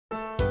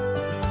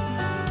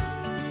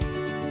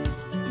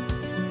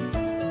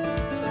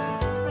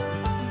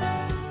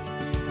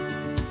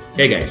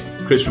Hey guys,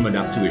 Chris from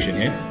Adapt Tuition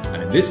here,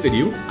 and in this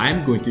video,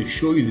 I'm going to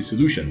show you the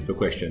solution for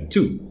question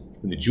 2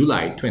 from the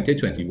July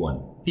 2021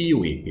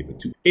 PoA Paper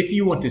 2. If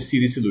you want to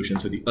see the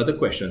solutions for the other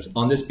questions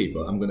on this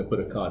paper, I'm going to put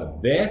a card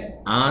up there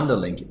and a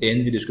link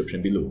in the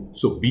description below,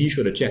 so be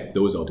sure to check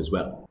those out as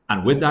well.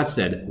 And with that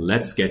said,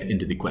 let's get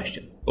into the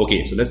question.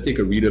 Okay, so let's take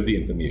a read of the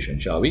information,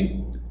 shall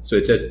we? So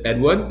it says,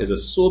 Edward is a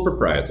sole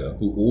proprietor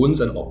who owns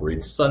and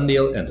operates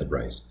Sundale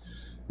Enterprise.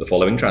 The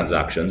following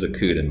transactions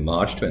occurred in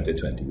March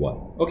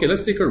 2021. Okay,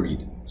 let's take a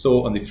read.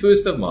 So on the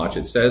 1st of March,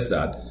 it says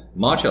that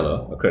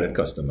Marcella, a credit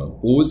customer,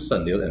 owes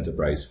Sundale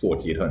Enterprise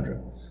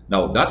 $4,800.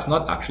 Now, that's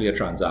not actually a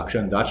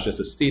transaction. That's just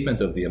a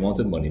statement of the amount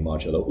of money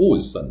Marcella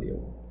owes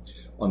Sundale.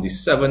 On the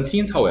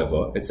 17th,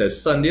 however, it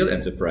says Sundale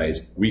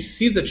Enterprise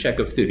received a check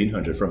of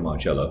 $1,300 from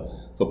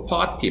Marcella for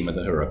part payment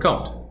on her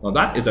account. Now,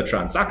 that is a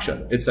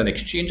transaction. It's an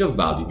exchange of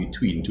value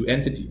between two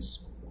entities,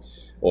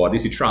 or at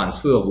least a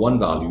transfer of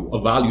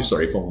value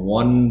from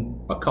one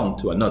account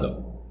to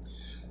another.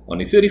 On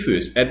the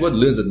 31st, Edward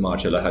learns that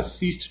Marcella has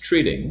ceased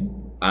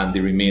trading and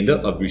the remainder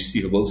of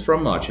receivables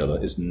from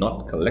Marcella is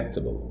not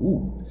collectible.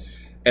 Ooh.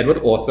 Edward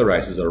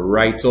authorizes a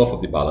write-off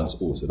of the balance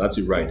owed, so that's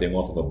the writing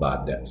off of a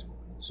bad debt.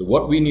 So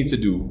what we need to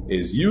do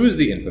is use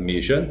the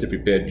information to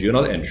prepare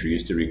journal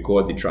entries to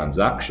record the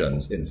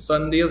transactions in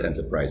Sundale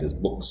Enterprises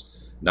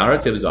books.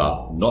 Narratives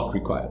are not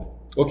required.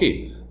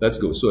 Okay, let's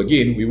go. So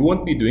again, we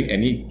won't be doing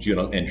any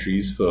journal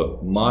entries for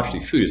March the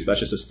 1st. That's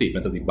just a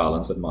statement of the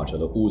balance that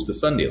Marcella owes to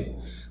Sundale.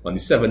 On the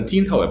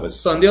 17th, however,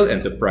 Sundale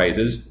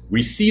Enterprises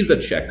receives a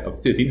check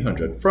of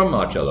 $1,300 from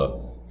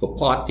Marcella for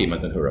part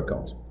payment on her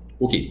account.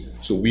 Okay,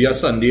 so we are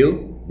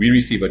Sundale, we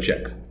receive a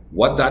check.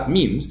 What that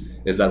means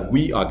is that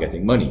we are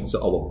getting money.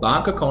 So our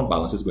bank account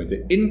balance is going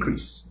to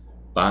increase.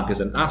 Bank is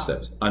an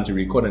asset, and to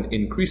record an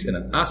increase in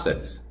an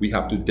asset, we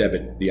have to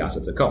debit the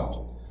asset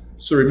account.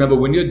 So remember,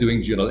 when you're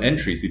doing journal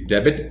entries, the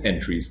debit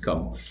entries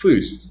come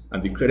first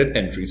and the credit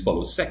entries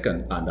follow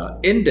second and are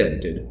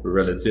indented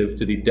relative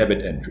to the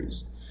debit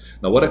entries.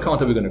 Now, what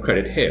account are we going to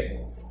credit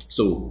here?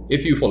 So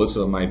if you follow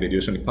some of my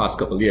videos from the past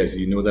couple of years,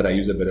 you know that I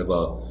use a bit of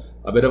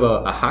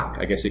a hack,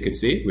 I guess you could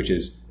say, which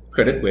is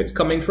credit where it's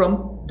coming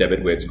from,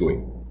 debit where it's going.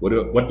 What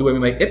do I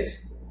mean by it?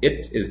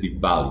 It is the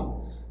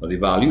value. Now, the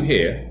value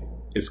here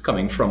is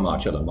coming from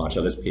Marcella.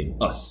 Marcella is paying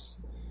us.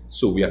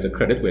 So we have to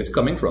credit where it's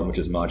coming from, which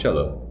is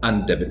Marcella,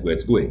 and debit where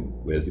it's going.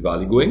 Where's the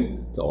value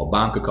going? To our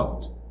bank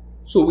account.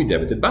 So we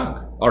debited bank.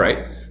 All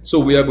right. So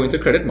we are going to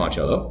credit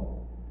Marcella.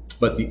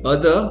 But the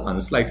other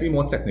and slightly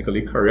more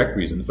technically correct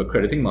reason for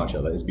crediting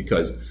Marcella is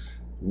because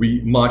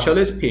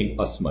Marcella is paying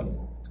us money.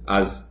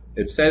 As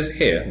it says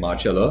here,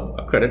 Marcella,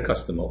 a credit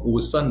customer,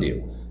 owes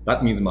Sundale.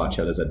 That means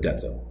Marcella is a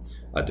debtor.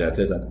 A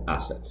debtor is an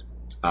asset.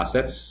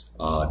 Assets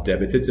are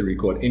debited to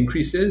record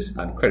increases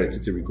and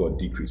credited to record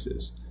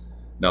decreases.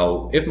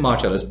 Now, if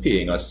Marcella is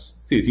paying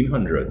us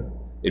 $1,300,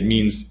 it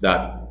means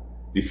that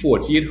the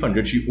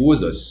 $4,800 she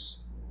owes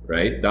us,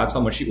 right? That's how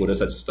much she owed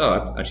us at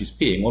start, and she's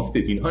paying off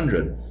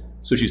 $1,300.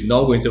 So she's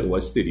now going to owe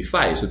us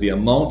 $35. So the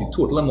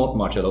total amount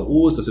Marcella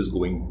owes us is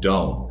going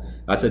down.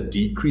 That's a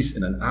decrease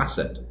in an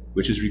asset,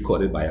 which is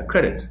recorded by a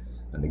credit.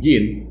 And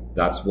again,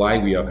 that's why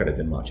we are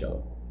crediting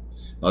Marcella.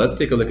 Now let's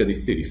take a look at the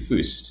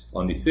 31st.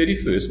 On the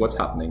 31st, what's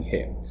happening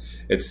here?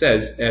 It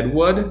says,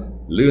 Edward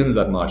learns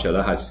that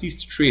Marcella has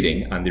ceased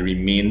trading and the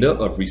remainder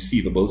of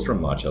receivables from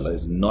Marcella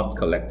is not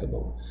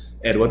collectible.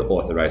 Edward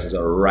authorizes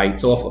a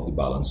write-off of the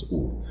balance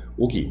owed.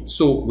 Okay,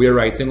 so we're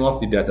writing off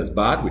the debt as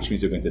bad, which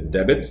means we're going to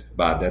debit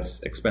bad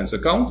debts expense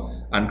account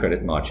and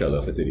credit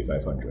Marcella for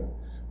 $3,500.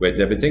 We're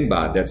debiting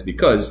bad debts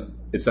because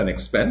it's an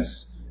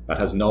expense that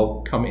has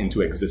now come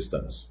into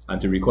existence. And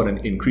to record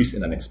an increase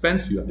in an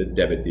expense, you have to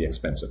debit the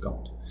expense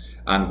account.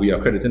 And we are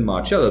crediting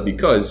Marcella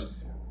because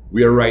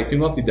we are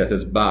writing off the debt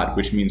as bad,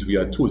 which means we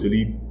are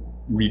totally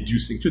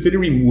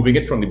removing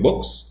it from the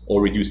books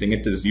or reducing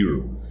it to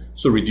zero.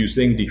 So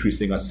reducing,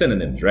 decreasing are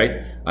synonyms,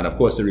 right? And of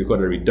course, to record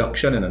a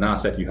reduction in an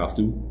asset, you have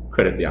to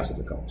credit the asset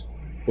account.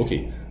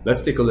 Okay,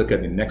 let's take a look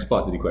at the next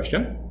part of the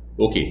question.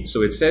 Okay,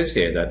 so it says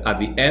here that at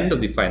the end of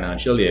the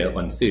financial year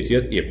on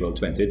 30th April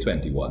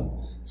 2021,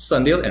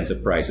 Sundale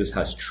Enterprises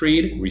has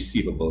trade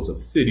receivables of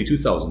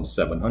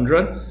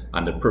 $32,700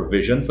 and a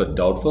provision for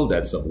doubtful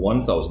debts of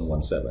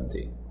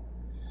 $1,170.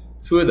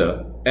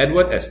 Further,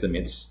 Edward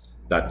estimates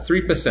that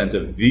 3%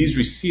 of these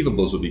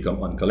receivables will become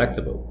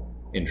uncollectible.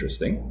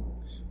 Interesting.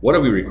 What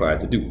are we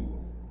required to do?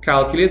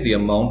 Calculate the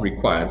amount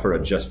required for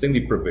adjusting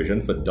the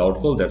provision for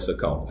doubtful debts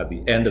account at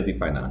the end of the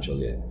financial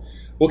year.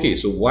 Okay,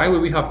 so why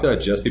would we have to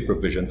adjust the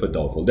provision for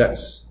doubtful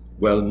debts?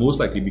 Well, most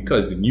likely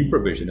because the new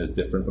provision is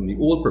different from the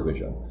old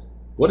provision.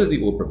 What is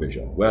the old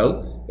provision?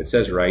 Well, it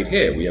says right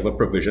here, we have a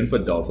provision for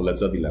doubtful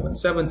debts of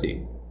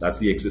 $1,170. That's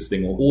the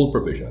existing or old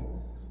provision.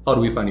 How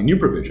do we find a new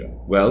provision?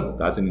 Well,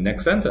 that's in the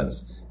next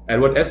sentence.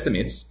 Edward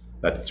estimates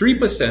that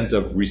 3%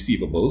 of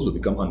receivables will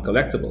become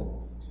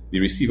uncollectible. The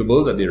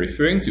receivables that they're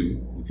referring to,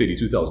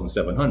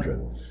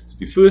 $32,700. So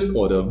the first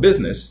order of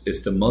business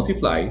is to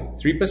multiply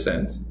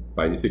 3%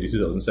 by the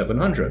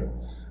 $32,700.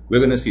 we're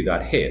going to see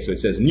that here. So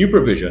it says new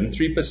provision,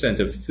 3%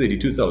 of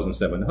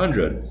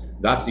 32,700,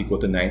 that's equal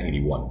to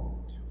 981.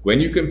 When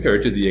you compare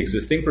it to the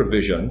existing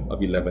provision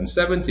of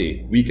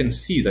 1170, we can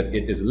see that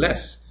it is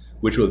less,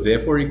 which will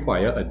therefore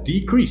require a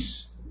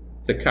decrease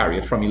to carry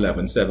it from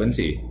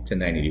 1170 to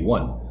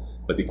 981.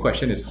 But the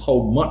question is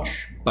how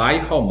much, by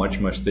how much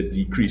must it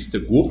decrease to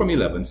go from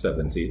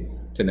 1170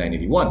 to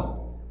 981?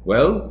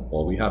 Well,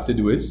 all we have to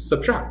do is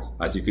subtract.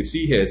 As you can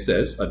see here, it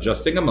says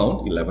adjusting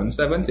amount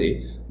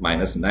 1170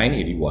 minus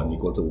 981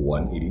 equal to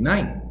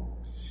 189.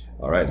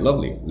 All right,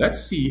 lovely.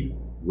 Let's see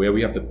where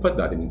we have to put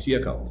that in the T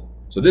account.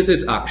 So this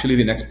is actually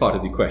the next part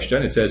of the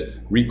question. It says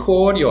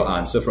record your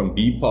answer from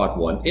B part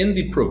 1 in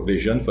the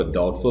provision for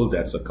doubtful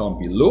debts account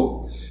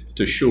below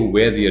to show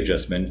where the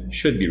adjustment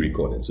should be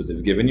recorded. So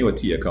they've given you a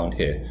T account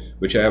here,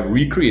 which I have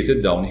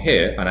recreated down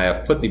here, and I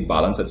have put the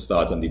balance that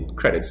starts on the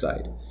credit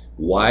side.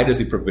 Why does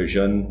the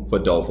provision for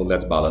doubtful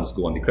debts balance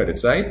go on the credit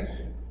side?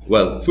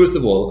 Well, first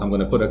of all, I'm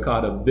going to put a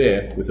card up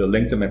there with a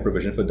link to my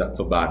provision for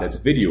bad debts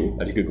video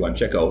that you could go and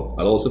check out.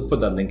 I'll also put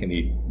that link in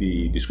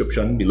the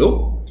description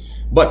below.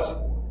 But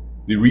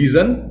the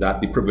reason that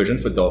the provision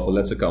for doubtful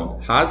debts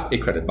account has a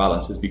credit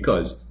balance is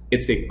because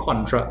it's a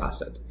contra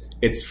asset.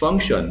 Its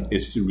function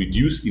is to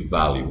reduce the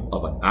value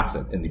of an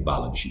asset in the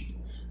balance sheet.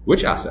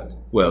 Which asset?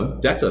 Well,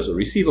 debtors or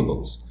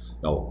receivables.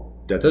 Now,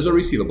 debtors or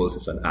receivables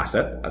is an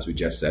asset, as we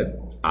just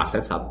said.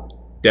 Assets have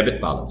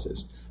debit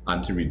balances.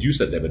 And to reduce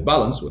a debit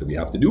balance, what do we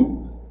have to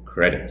do?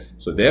 Credit.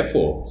 So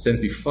therefore, since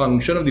the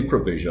function of the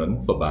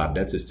provision for bad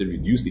debts is to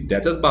reduce the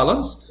debtor's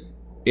balance,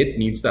 it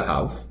needs to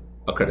have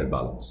a credit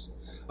balance.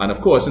 And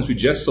of course, since we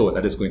just saw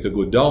that it's going to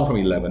go down from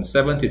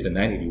 1170 to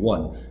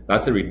 981,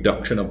 that's a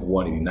reduction of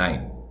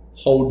 189.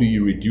 How do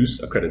you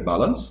reduce a credit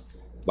balance?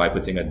 By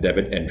putting a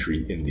debit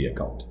entry in the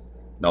account.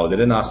 Now, they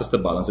didn't ask us to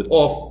balance it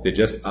off. They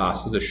just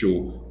asked us to show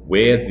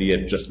where the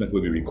adjustment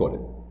will be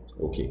recorded.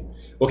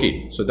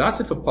 Okay, so that's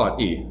it for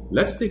part A.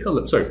 Let's take a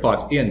look,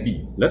 part A and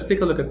B. Let's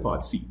take a look at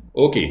part C.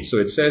 Okay, so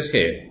it says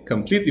here,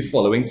 complete the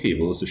following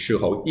tables to show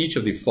how each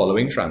of the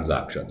following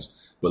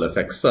transactions will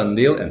affect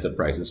Sundale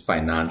Enterprises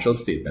financial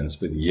statements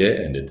for the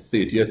year ended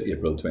 30th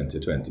April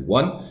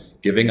 2021,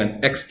 giving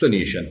an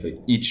explanation for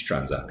each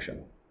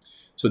transaction.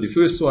 So the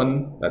first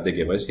one that they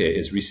give us here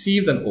is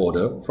received an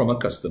order from a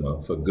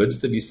customer for goods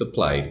to be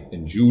supplied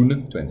in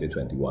June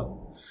 2021.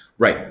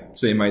 Right,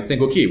 so you might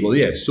think, okay, well,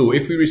 yeah, so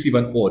if we receive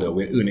an order,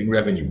 we're earning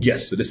revenue.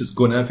 Yes, so this is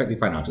going to affect the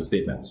financial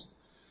statements.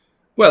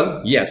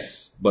 Well,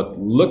 yes, but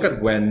look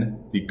at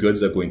when the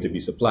goods are going to be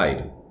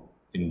supplied.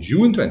 In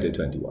June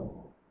 2021.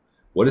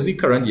 What is the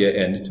current year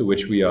end to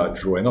which we are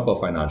drawing up our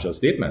financial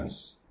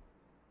statements?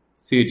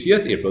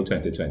 30th April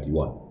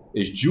 2021.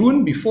 Is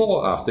June before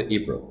or after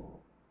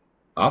April?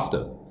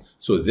 After.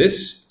 So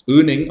this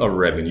earning of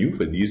revenue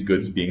for these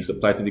goods being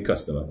supplied to the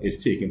customer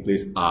is taking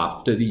place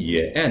after the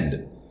year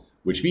end,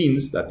 which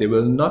means that they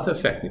will not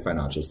affect the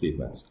financial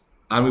statements.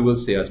 And we will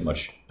say as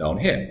much down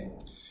here.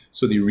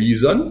 So the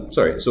reason,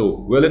 so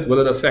will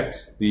it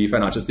affect the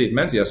financial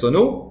statements, yes or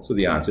no? So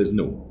the answer is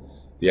no.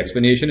 The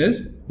explanation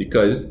is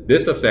because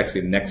this affects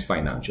the next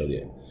financial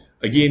year.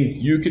 Again,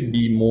 you could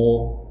be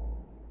more,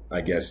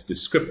 I guess,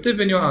 descriptive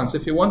in your answer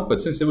if you want,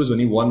 but since there was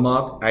only 1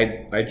 mark,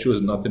 I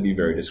chose not to be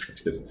very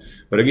descriptive.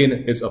 But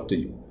again, it's up to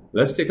you.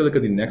 Let's take a look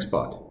at the next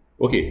part.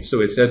 Okay, so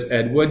it says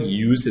Edward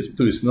used his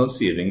personal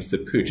savings to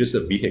purchase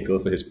a vehicle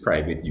for his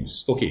private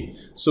use. Okay,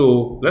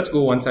 so let's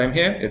go one time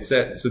here. It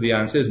said, so the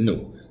answer is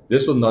no.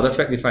 This will not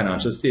affect the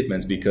financial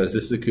statements because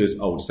this occurs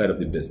outside of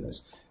the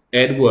business.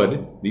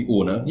 Edward, the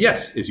owner,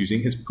 yes, is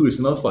using his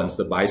personal funds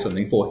to buy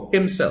something for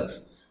himself.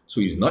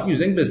 So he's not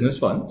using business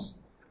funds,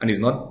 and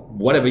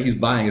whatever he's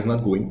buying is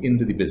not going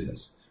into the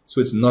business. So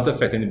it's not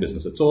affecting the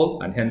business at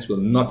all, and hence will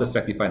not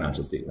affect the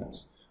financial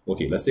statements.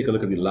 Okay, let's take a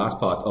look at the last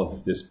part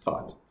of this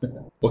part.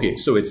 Okay,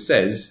 so it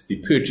says the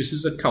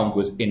purchases account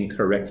was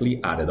incorrectly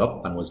added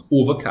up and was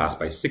overcast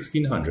by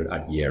 1,600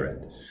 at year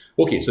end.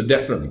 Okay, so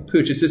definitely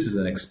purchases is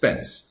an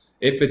expense.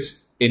 If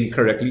it's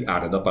incorrectly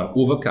added up and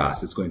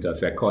overcast, it's going to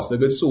affect cost of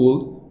goods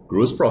sold,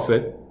 gross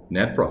profit,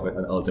 net profit,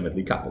 and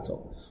ultimately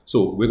capital.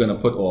 So we're going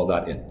to put all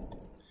that in.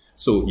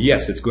 So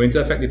yes, it's going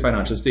to affect the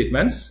financial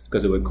statements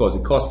because it would cause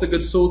the cost of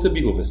goods sold to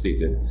be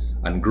overstated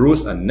and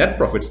gross and net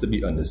profits to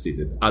be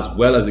understated, as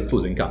well as the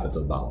closing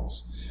capital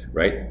balance,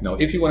 right? Now,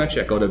 if you want to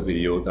check out a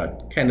video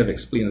that kind of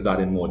explains that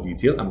in more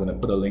detail, I'm going to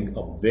put a link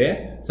up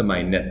there to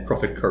my net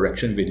profit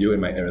correction video in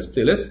my errors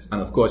playlist.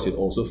 And of course, you'll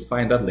also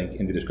find that link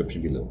in the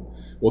description below.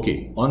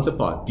 Okay, on to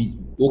part D.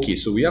 Okay,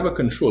 so we have a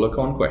control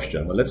account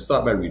question, but let's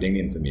start by reading the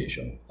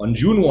information. On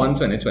June 1,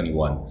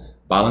 2021,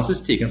 balances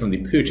taken from the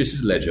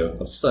purchases ledger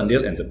of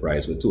Sundale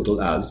Enterprise were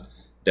totaled as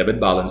debit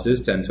balances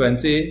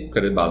 1020,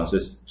 credit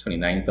balances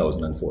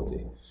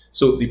 29,040.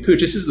 So the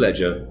purchases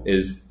ledger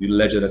is the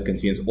ledger that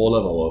contains all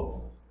of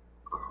our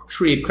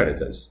trade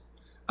creditors.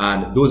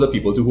 And those are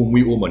people to whom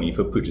we owe money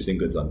for purchasing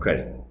goods on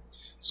credit.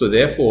 So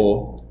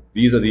therefore,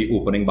 These are the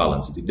opening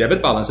balances. The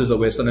debit balances are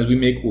where sometimes we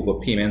make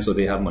overpayments or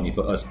they have money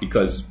for us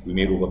because we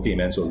made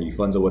overpayments or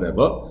refunds or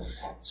whatever.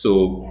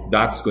 So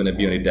that's going to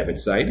be on the debit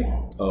side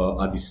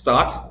at the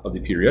start of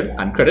the period.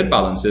 And credit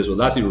balances, well,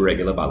 that's the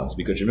regular balance,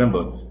 because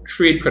remember,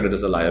 trade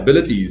creditors are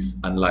liabilities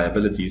and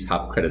liabilities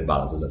have credit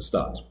balances at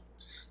start.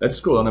 Let's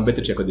scroll on a bit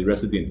to check out the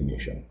rest of the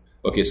information.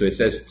 Okay, so it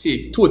says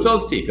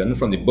totals taken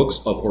from the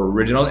books of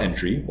original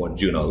entry or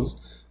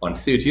journals on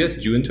 30th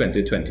June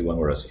 2021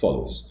 were as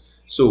follows.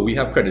 So we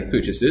have credit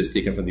purchases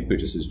taken from the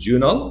purchases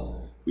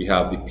journal. We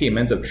have the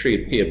payment of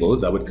trade payables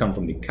that would come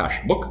from the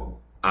cash book,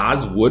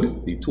 as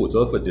would the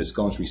total for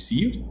discounts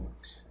received.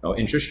 Now,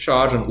 interest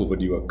charge on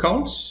overdue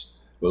accounts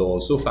will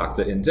also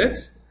factor into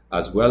it,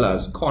 as well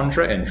as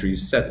contra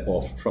entries set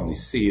off from the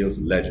sales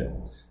ledger.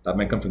 That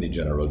might come from the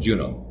general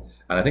journal.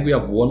 And I think we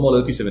have one more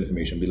little piece of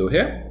information below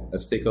here.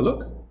 Let's take a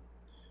look.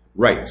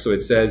 Right, so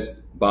it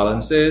says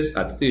balances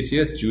at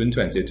 30th June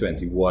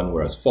 2021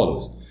 were as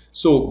follows.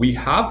 So we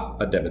have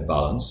a debit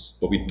balance,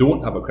 but we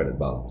don't have a credit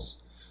balance.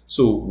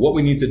 So what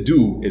we need to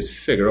do is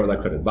figure out that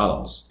credit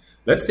balance.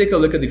 Let's take a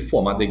look at the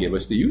format they gave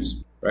us to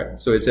use.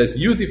 Right, so it says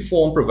use the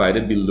form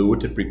provided below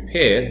to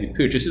prepare the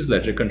purchases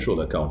ledger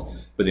control account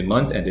for the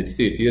month ended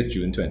 30th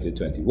June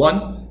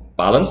 2021,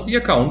 balance the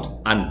account,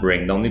 and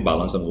bring down the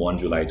balance on 1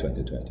 July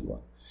 2021.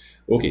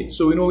 Okay,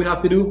 so we know what we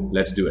have to do.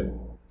 Let's do it.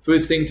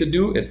 First thing to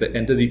do is to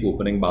enter the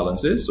opening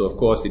balances. So of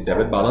course, the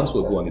debit balance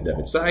will go on the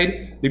debit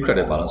side. The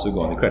credit balance will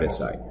go on the credit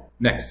side.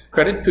 Next,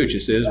 credit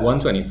purchases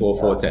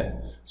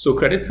 124,410. So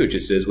credit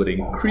purchases would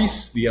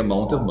increase the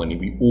amount of money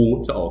we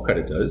owe to our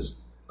creditors.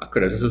 Our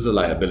creditors is a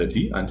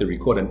liability, and to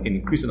record an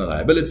increase in a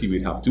liability,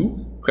 we'd have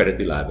to credit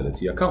the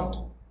liability account.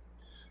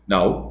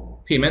 Now,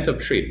 payment of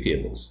trade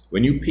payables.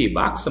 When you pay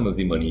back some of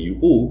the money you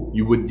owe,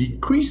 you would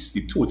decrease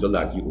the total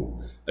that you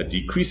owe. A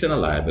decrease in a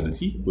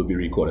liability will be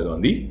recorded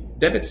on the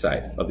debit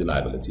side of the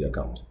liability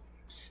account.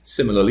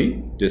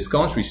 Similarly,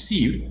 discounts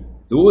received,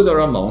 those are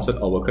amounts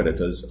that our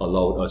creditors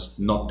allowed us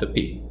not to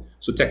pay.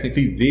 So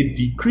technically, they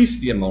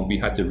decreased the amount we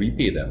had to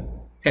repay them,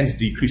 hence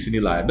decreasing the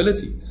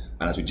liability.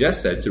 And as we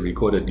just said, to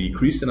record a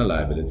decrease in a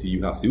liability,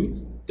 you have to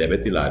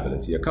debit the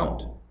liability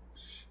account.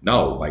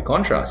 Now, by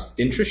contrast,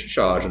 interest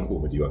charge on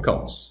overdue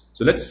accounts.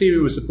 So let's say we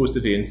were supposed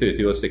to pay in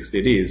 30 or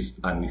 60 days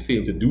and we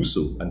failed to do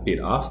so and paid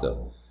after.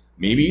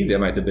 Maybe there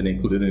might have been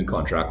included in the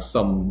contract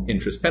some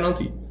interest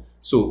penalty.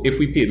 So if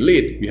we paid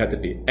late, we had to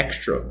pay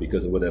extra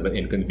because of whatever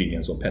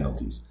inconvenience or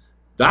penalties.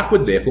 That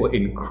would therefore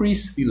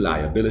increase the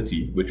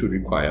liability, which would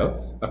require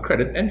a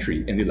credit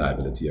entry in the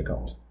liability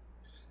account.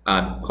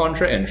 And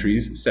contra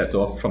entries set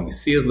off from the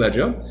sales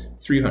ledger,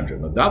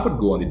 300. Now that would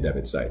go on the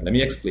debit side. Let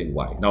me explain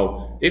why.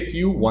 Now, if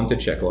you want to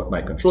check out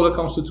my control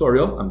accounts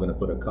tutorial, I'm going to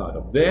put a card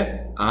up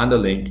there and a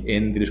link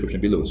in the description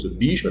below. So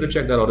be sure to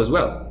check that out as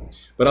well.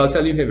 But I'll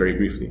tell you here very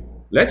briefly.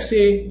 Let's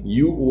say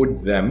you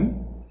owed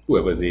them,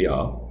 whoever they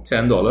are,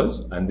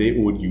 $10 and they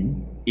owed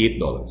you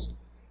 $8.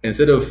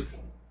 Instead of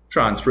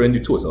transferring the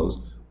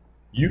totals,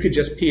 you could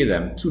just pay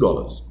them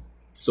 $2.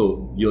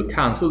 So you'll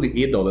cancel the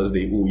 $8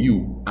 they owe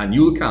you, and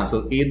you'll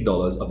cancel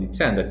 $8 of the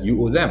 $10 that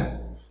you owe them.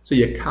 So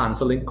you're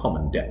canceling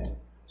common debt.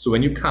 So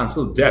when you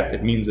cancel debt,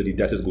 it means that the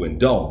debt is going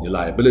down, your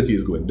liability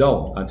is going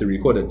down. And to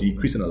record a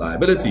decrease in the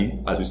liability,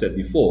 as we said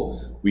before,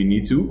 we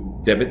need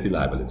to debit the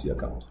liability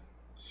account.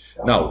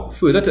 Now,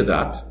 further to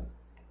that,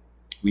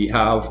 we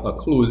have a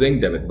closing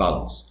debit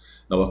balance.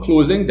 Now, a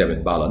closing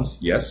debit balance,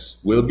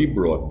 yes, will be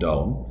brought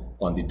down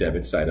on the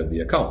debit side of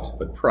the account.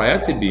 But prior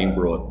to being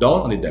brought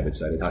down on the debit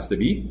side, it has to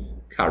be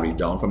carried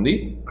down from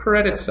the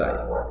credit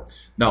side.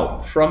 Now,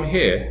 from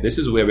here, this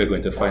is where we're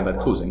going to find that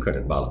closing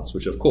credit balance,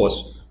 which of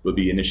course will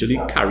be initially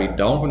carried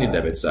down from the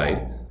debit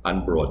side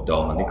and brought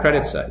down on the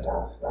credit side.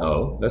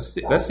 Now, let's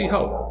see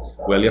how.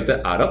 Well, you have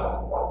to add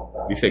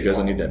up the figures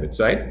on the debit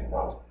side,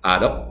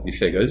 add up the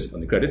figures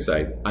on the credit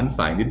side, and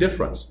find the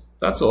difference.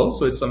 That's all.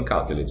 So it's some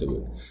calculator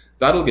work.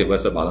 That'll give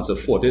us a balance of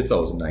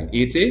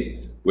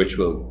 40,980, which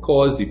will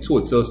cause the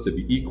totals to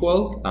be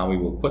equal, and we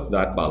will put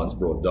that balance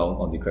brought down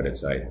on the credit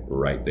side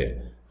right there,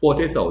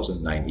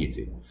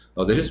 40,980.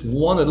 Now there's just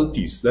one little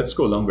piece. Let's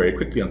scroll down very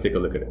quickly and take a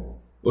look at it.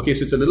 Okay,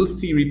 so it's a little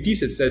theory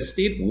piece. It says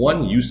state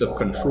one use of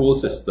control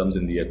systems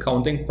in the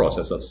accounting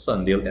process of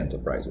Sundale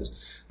Enterprises.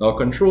 Now,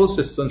 control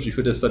systems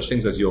refer to such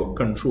things as your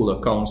control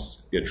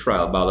accounts, your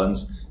trial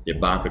balance, your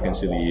bank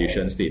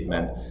reconciliation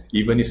statement,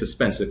 even your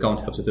suspense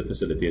account helps you to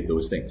facilitate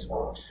those things.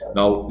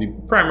 Now, the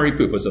primary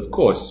purpose, of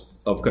course,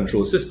 of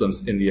control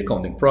systems in the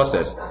accounting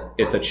process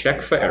is to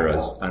check for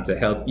errors and to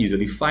help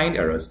easily find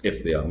errors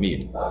if they are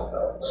made.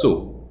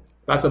 So,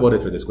 that's about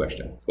it for this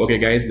question. Okay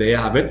guys, there you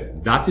have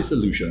it. That's the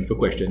solution for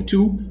question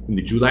 2 from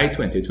the July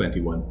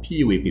 2021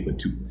 POA paper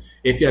 2.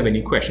 If you have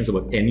any questions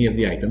about any of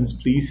the items,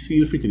 please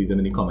feel free to leave them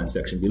in the comment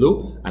section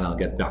below and I'll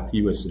get back to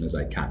you as soon as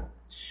I can.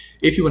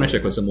 If you want to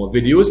check out some more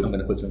videos, I'm going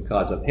to put some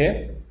cards up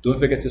here. Don't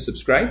forget to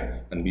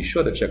subscribe and be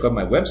sure to check out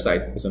my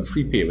website for some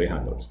free POA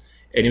handouts.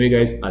 Anyway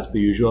guys, as per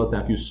usual,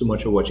 thank you so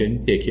much for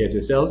watching. Take care of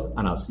yourselves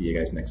and I'll see you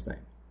guys next time.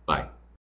 Bye.